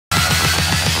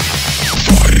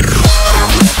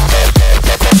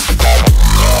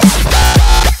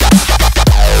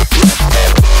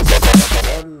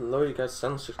guys,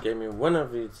 Sentinel Gaming, one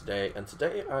of you today, and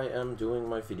today I am doing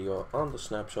my video on the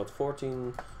Snapshot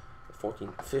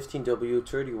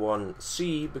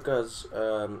 15W31C because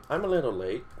I'm a little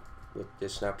late with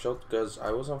this snapshot because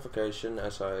I was on vacation,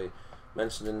 as I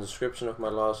mentioned in the description of my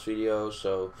last video.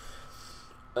 So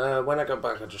when I got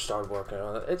back I just started working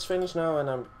on it. It's finished now and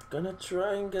I'm gonna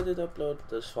try and get it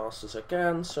uploaded as fast as I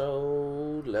can.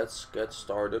 So let's get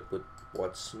started with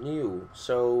what's new.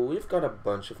 So we've got a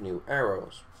bunch of new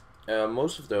arrows.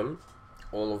 Most of them,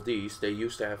 all of these, they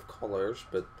used to have colors,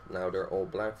 but now they're all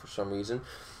black for some reason.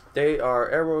 They are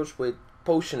arrows with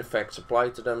potion effects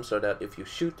applied to them, so that if you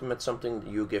shoot them at something,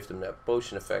 you give them that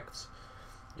potion effect.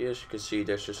 As you can see,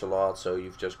 there's just a lot. So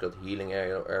you've just got healing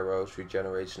arrows,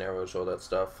 regeneration arrows, all that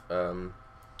stuff. I'm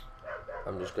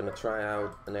just gonna try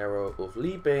out an arrow of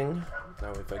leaping.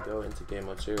 Now if I go into game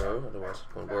mode 0, otherwise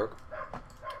it won't work.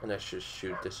 And I should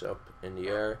shoot this up in the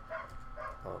air.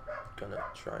 I'm gonna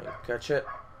try and catch it.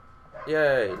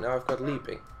 Yay, now I've got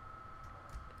leaping.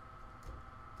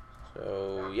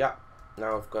 So yeah,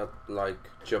 now I've got like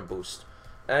jump boost.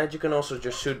 And you can also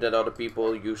just shoot at other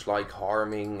people, use like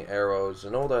harming arrows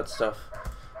and all that stuff.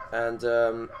 And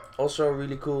also a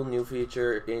really cool new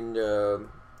feature, in the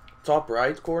top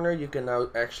right corner you can now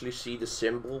actually see the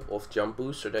symbol of jump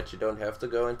boost, so that you don't have to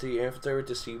go into your inventory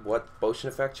to see what potion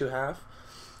effect you have.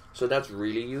 So that's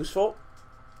really useful.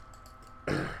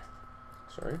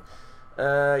 Sorry.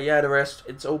 Yeah, the rest,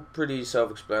 it's all pretty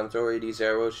self-explanatory. These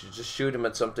arrows, you just shoot them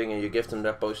at something and you give them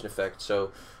that potion effect.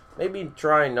 So maybe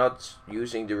try not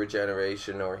using the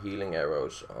regeneration or healing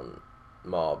arrows on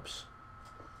mobs.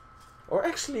 Or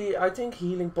actually, I think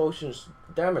healing potions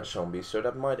damage zombies, so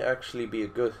that might actually be a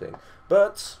good thing.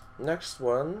 But next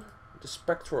one, the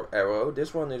spectral arrow.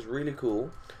 This one is really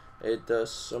cool. It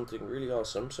does something really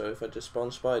awesome. So if I just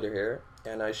spawn spider here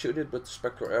and I shoot it with the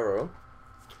spectral arrow,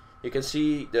 you can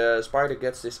see the spider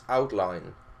gets this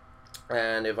outline.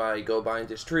 And if I go behind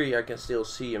this tree, I can still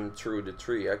see him through the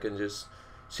tree. I can just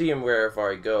see him wherever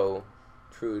I go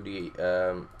through the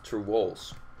through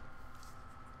walls.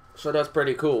 So that's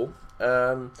pretty cool.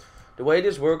 The way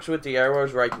this works with the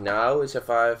arrows right now is,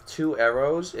 if I have 2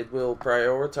 arrows, it will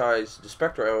prioritize the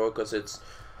spectral arrow because it's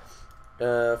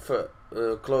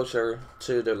closer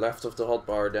to the left of the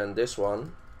hotbar than this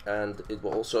one, and it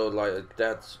will also like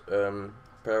that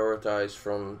prioritize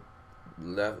from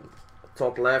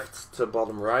top left to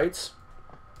bottom right.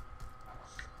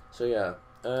 So yeah,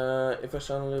 if I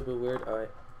sound a little bit weird, I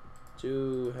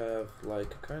do have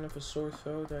like kind of a sore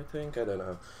throat, I think, I don't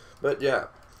know, but yeah,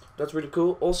 that's really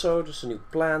cool. Also, just a new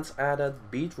plant added,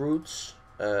 beetroots.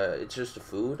 It's just a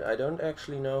food. I don't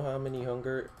actually know how many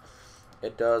hunger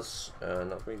it does.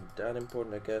 Not really that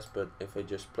important, I guess, but if I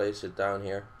just place it down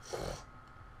here,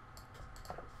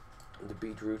 the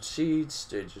beetroot seeds,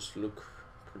 they just look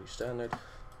pretty standard.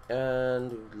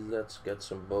 And let's get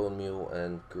some bone meal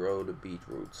and grow the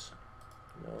beetroots.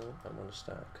 No, I want a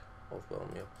stack of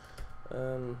bone meal.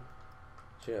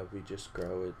 So yeah, we just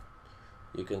grow it.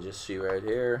 You can just see right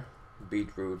here,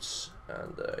 beetroots,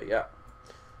 and yeah,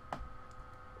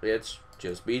 it's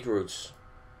just beetroots.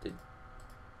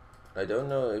 I don't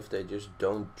know if they just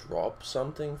don't drop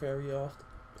something very often,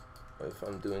 or if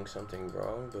I'm doing something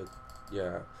wrong, but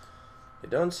yeah, they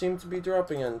don't seem to be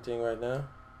dropping anything right now.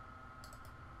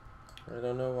 I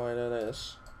don't know why that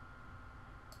is,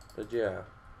 but yeah.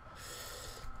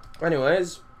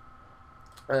 Anyways,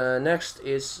 next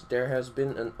is, there has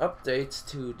been an update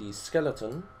to the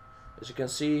skeleton. As you can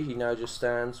see, he now just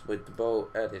stands with the bow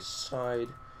at his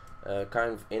side,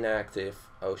 kind of inactive.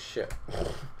 Oh shit.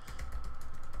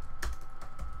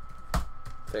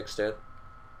 Fixed it.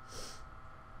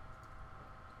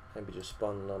 Maybe just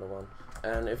spawn another one.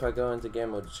 And if I go into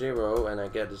game mode 0 and I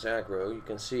get this aggro, you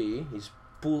can see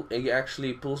he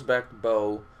actually pulls back the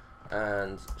bow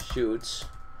and shoots,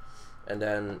 and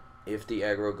then if the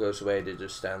aggro goes away, they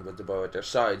just stand with the bow at their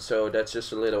side. So that's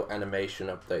just a little animation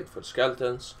update for the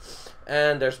skeletons.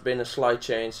 And there's been a slight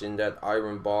change in that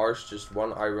iron bars. Just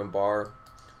one iron bar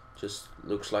just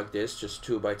looks like this, just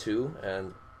 2 by 2,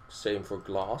 and same for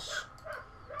glass.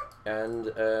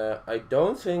 And I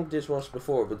don't think this was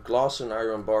before, but glass and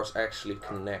iron bars actually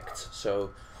connect.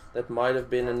 So that might have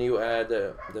been a new add,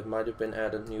 that might have been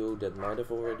added new, that might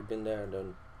have already been there,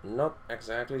 I'm not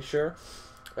exactly sure.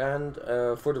 And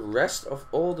for the rest of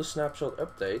all the snapshot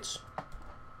updates,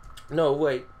 no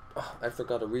wait, oh, I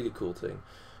forgot a really cool thing.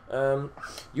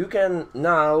 You can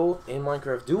now in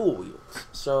Minecraft dual wield.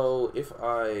 So if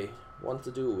I want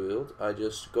to dual wield, I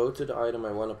just go to the item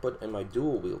I want to put in my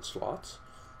dual wield slot,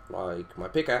 like my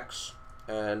pickaxe,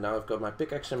 and now I've got my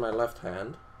pickaxe in my left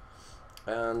hand,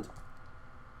 and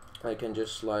I can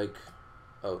just like,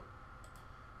 oh,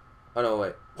 Oh no,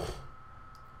 wait.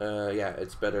 Yeah,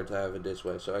 it's better to have it this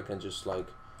way, so I can just like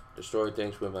destroy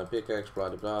things with my pickaxe, blah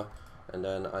blah blah, and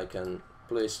then I can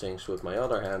place things with my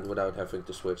other hand without having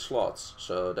to switch slots.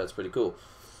 So that's pretty cool.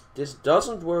 This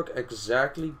doesn't work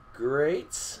exactly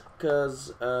great,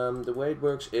 because the way it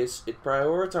works is it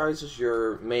prioritizes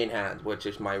your main hand, which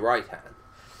is my right hand.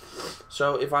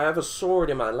 So if I have a sword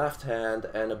in my left hand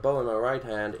and a bow in my right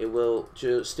hand, it will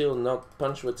still not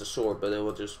punch with the sword, but it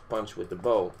will just punch with the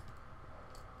bow.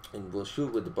 It will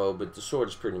shoot with the bow, but the sword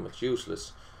is pretty much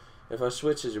useless. If I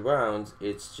switch it around,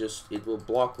 it will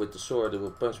block with the sword, it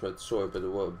will punch with the sword, but the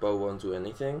bow won't do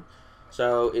anything.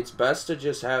 So it's best to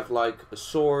just have like a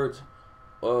sword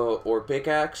or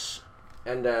pickaxe,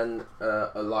 and then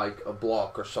like a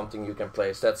block or something you can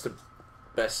place. That's the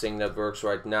best thing that works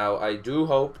right now. I do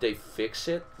hope they fix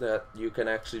it, that you can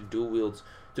actually wield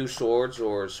two swords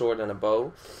or a sword and a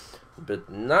bow. But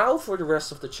now for the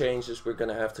rest of the changes, we're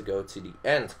gonna have to go to the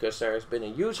end, because there has been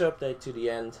a huge update to the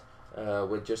end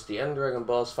with just the End Dragon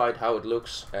boss fight, how it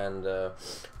looks, and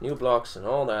new blocks and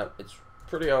all that. It's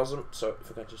pretty awesome. So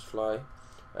if I can just fly.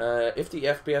 If the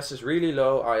FPS is really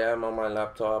low, I am on my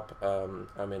laptop.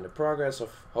 I'm in the progress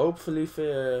of hopefully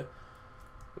fixing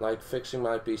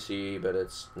my PC, but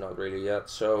it's not really yet.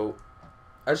 So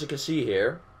as you can see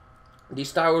here,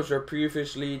 these towers were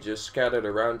previously just scattered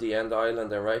around the end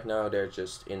island, and right now they're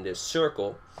just in this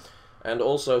circle. And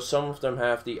also some of them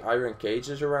have the iron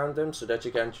cages around them, so that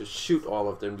you can't just shoot all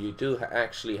of them. You do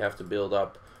actually have to build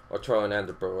up or throw an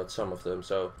ender pearl at some of them.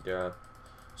 So yeah.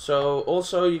 So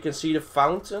also you can see the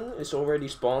fountain is already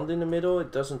spawned in the middle.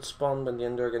 It doesn't spawn when the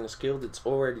End Dragon is killed. It's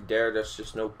already there. There's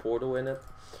just no portal in it.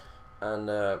 And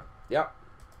yeah.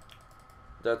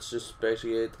 That's just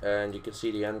basically it, and you can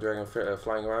see the End Dragon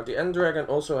flying around. The End Dragon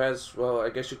also has, well, I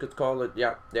guess you could call it,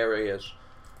 yeah, there he is.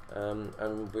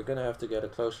 And we're gonna have to get a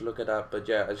closer look at that, but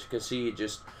yeah, as you can see, he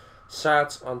just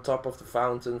sat on top of the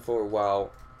fountain for a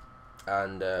while,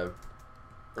 and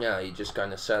yeah, he just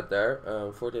kind of sat there.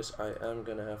 For this, I am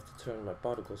gonna have to turn my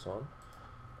particles on,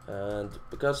 and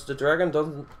because the dragon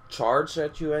doesn't charge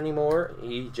at you anymore,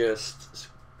 he just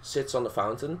sits on the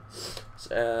fountain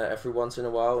every once in a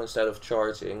while instead of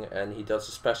charging, and he does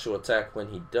a special attack when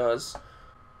he does.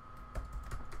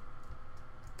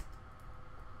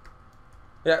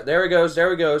 Yeah, there he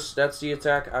goes, that's the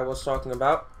attack I was talking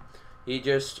about. He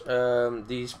just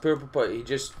these purple, he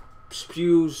just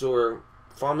spews or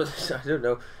vomits, I don't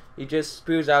know, he just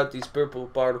spews out these purple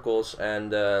particles,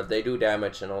 and they do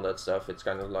damage and all that stuff. It's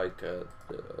kind of like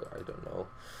I don't know,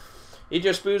 he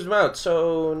just spews them out.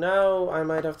 So now I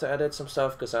might have to edit some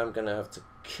stuff, because I'm gonna have to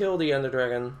kill the Ender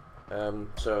Dragon.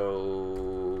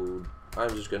 So I'm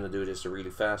just gonna do this a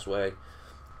really fast way.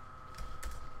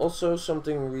 Also,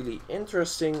 something really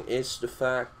interesting is the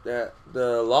fact that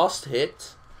the last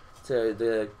hit,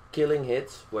 the killing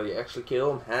hit, where you actually kill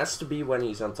him, has to be when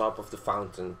he's on top of the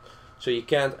fountain. So you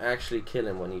can't actually kill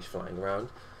him when he's flying around.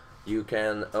 You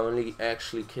can only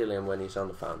actually kill him when he's on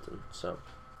the fountain. So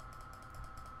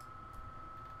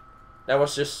that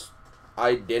was just,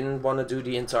 I didn't want to do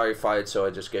the entire fight, so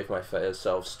I just gave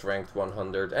myself strength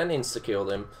 100 and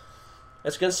insta-killed him.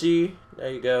 As you can see,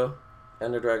 there you go.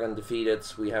 Ender Dragon defeated,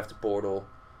 we have the portal.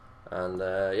 And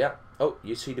yeah, oh,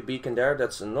 you see the beacon there,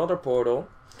 that's another portal.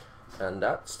 And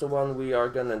that's the one we are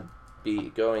gonna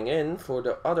be going in for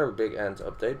the other big end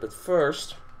update. But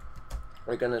first,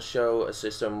 we're gonna show a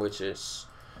system which is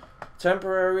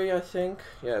temporary, I think.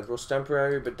 Yeah, it was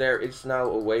temporary, but there is now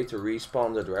a way to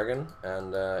respawn the dragon,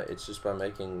 and it's just by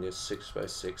making this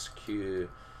 6x6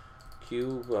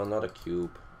 cube, well, not a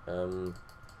cube,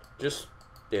 just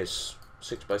this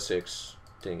 6x6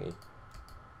 thingy.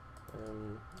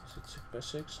 Is it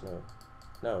 6x6?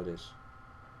 No, it is.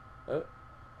 Oh,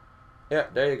 yeah,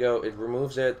 there you go. It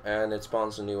removes it, and it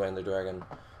spawns a new Ender Dragon,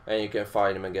 and you can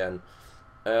fight him again.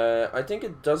 I think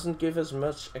it doesn't give as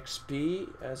much XP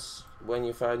as when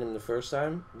you fight him the first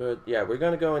time, but yeah, we're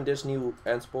gonna go in this new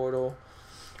end portal,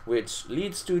 which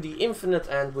leads to the infinite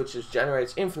end, which just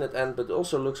generates infinite end, but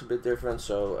also looks a bit different.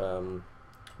 So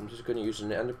I'm just gonna use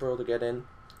an ender pearl to get in,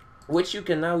 which you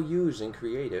can now use in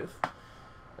creative.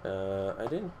 I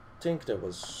didn't think that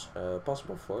was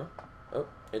possible for. Oh,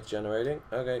 it's generating.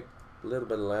 Okay, a little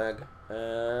bit of lag,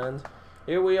 and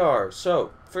here we are.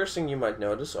 So first thing you might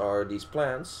notice are these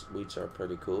plants, which are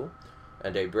pretty cool,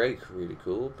 and they break really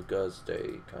cool because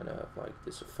they kind of have like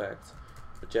this effect.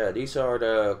 But yeah, these are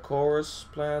the chorus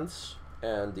plants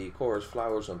and the chorus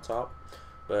flowers on top.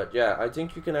 But yeah, I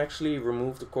think you can actually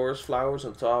remove the chorus flowers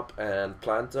on top and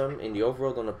plant them in the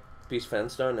overworld on a piece of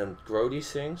endstone and grow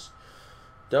these things.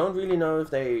 Don't really know if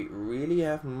they really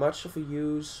have much of a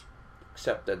use,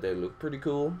 except that they look pretty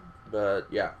cool. But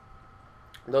yeah,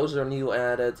 those are new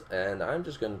added, and I'm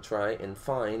just gonna try and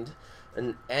find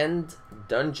an end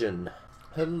dungeon.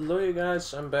 Hello you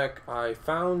guys, I'm back. I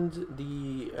found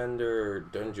the ender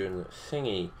dungeon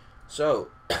thingy. So,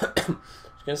 as you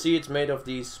can see, it's made of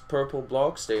these purple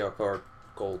blocks. They are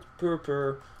called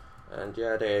purpur. And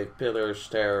yeah, they have pillars,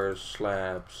 stairs,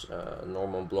 slabs,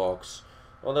 normal blocks,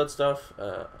 all that stuff.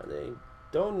 They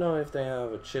don't know if they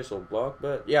have a chisel block,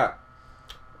 but yeah.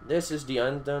 This is the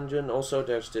end dungeon. Also,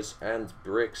 there's this end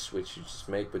bricks, which you just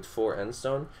make with 4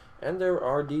 endstone. And there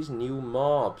are these new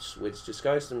mobs, which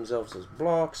disguise themselves as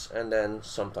blocks, and then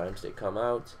sometimes they come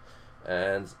out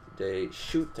and they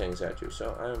shoot things at you.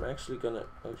 So I'm actually gonna,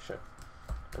 oh shit,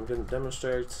 I'm gonna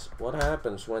demonstrate what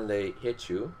happens when they hit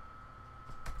you.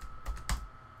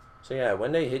 So yeah,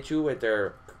 when they hit you with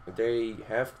their, they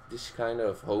have this kind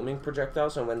of homing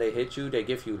projectiles, and when they hit you, they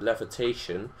give you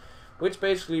levitation, which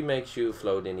basically makes you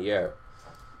float in the air.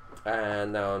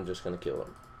 And now I'm just gonna kill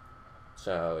them.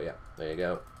 So yeah, there you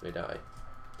go, they die.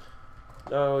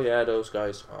 So yeah, those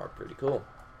guys are pretty cool.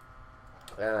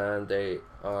 And they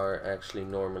are actually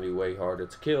normally way harder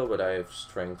to kill, but I have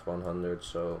strength 100,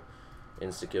 so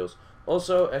insta kills.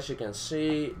 Also, as you can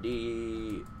see,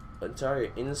 the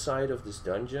entire inside of this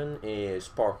dungeon is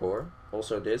parkour.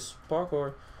 Also this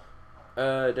parkour.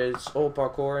 There's all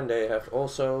parkour, and they have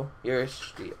also,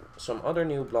 here's some other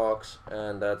new blocks,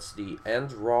 and that's the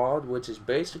end rod, which is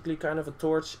basically kind of a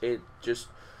torch. It just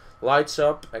lights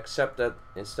up, except that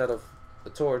instead of a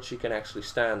torch you can actually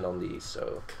stand on these,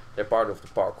 so they're part of the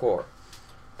parkour.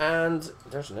 And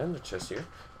there's an ender chest here.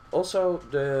 Also,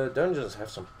 the dungeons have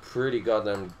some pretty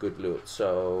goddamn good loot.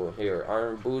 So here,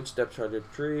 iron boots, depth charger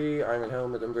 3, iron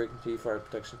helmet, unbreaking teeth, fire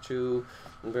protection 2,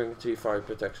 unbreaking teeth, fire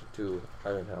protection 2,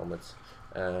 iron helmets.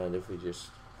 And if we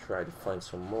just try to find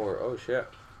some more, oh shit,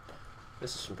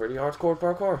 this is some pretty hardcore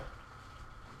parkour.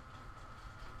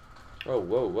 Oh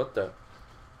whoa, what the?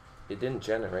 It didn't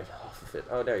generate half of it.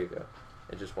 Oh, there you go.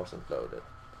 It just wasn't loaded.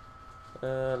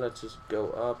 Let's just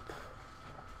go up.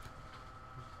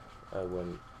 I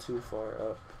went too far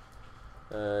up.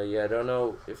 Yeah, I don't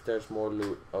know if there's more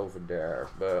loot over there,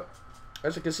 but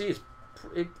as you can see,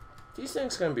 these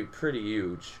things can be pretty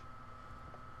huge.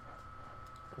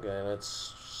 Okay,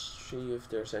 let's see if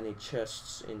there's any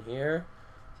chests in here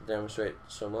to demonstrate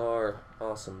some more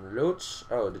awesome loots.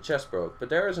 Oh, the chest broke, but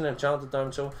there is an enchanted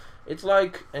diamond, so it's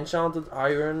like enchanted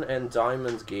iron and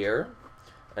diamond gear,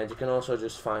 and you can also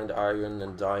just find iron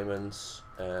and diamonds,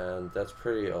 and that's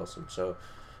pretty awesome. So,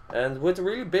 and with the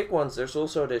really big ones, there's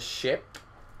also this ship,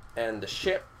 and the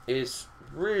ship is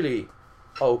really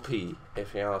OP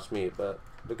if you ask me, but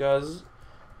because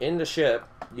in the ship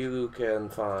you can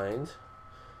find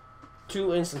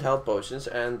 2 instant health potions,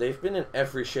 and they've been in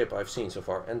every ship I've seen so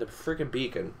far, and the freaking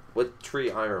beacon with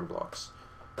 3 iron blocks.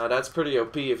 Now that's pretty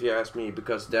OP if you ask me,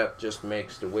 because that just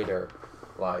makes the wither,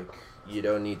 like, you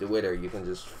don't need the wither, you can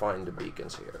just find the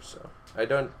beacons here. So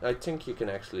I think you can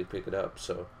actually pick it up.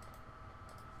 So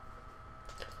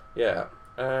yeah,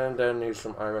 and then here's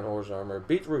some iron horse armor,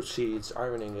 beetroot seeds,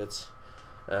 iron ingots,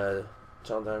 iron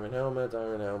helmet,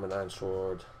 iron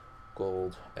sword,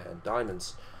 gold, and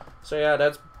diamonds. So yeah,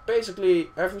 that's basically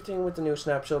everything with the new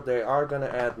snapshot. They are gonna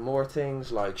add more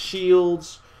things like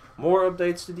shields, more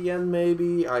updates to the end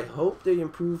maybe. I hope they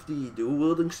improve the dual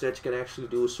wielding, so that you can actually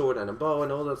do a sword and a bow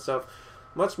and all that stuff.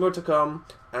 Much more to come,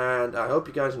 and I hope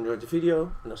you guys enjoyed the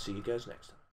video, and I'll see you guys next time.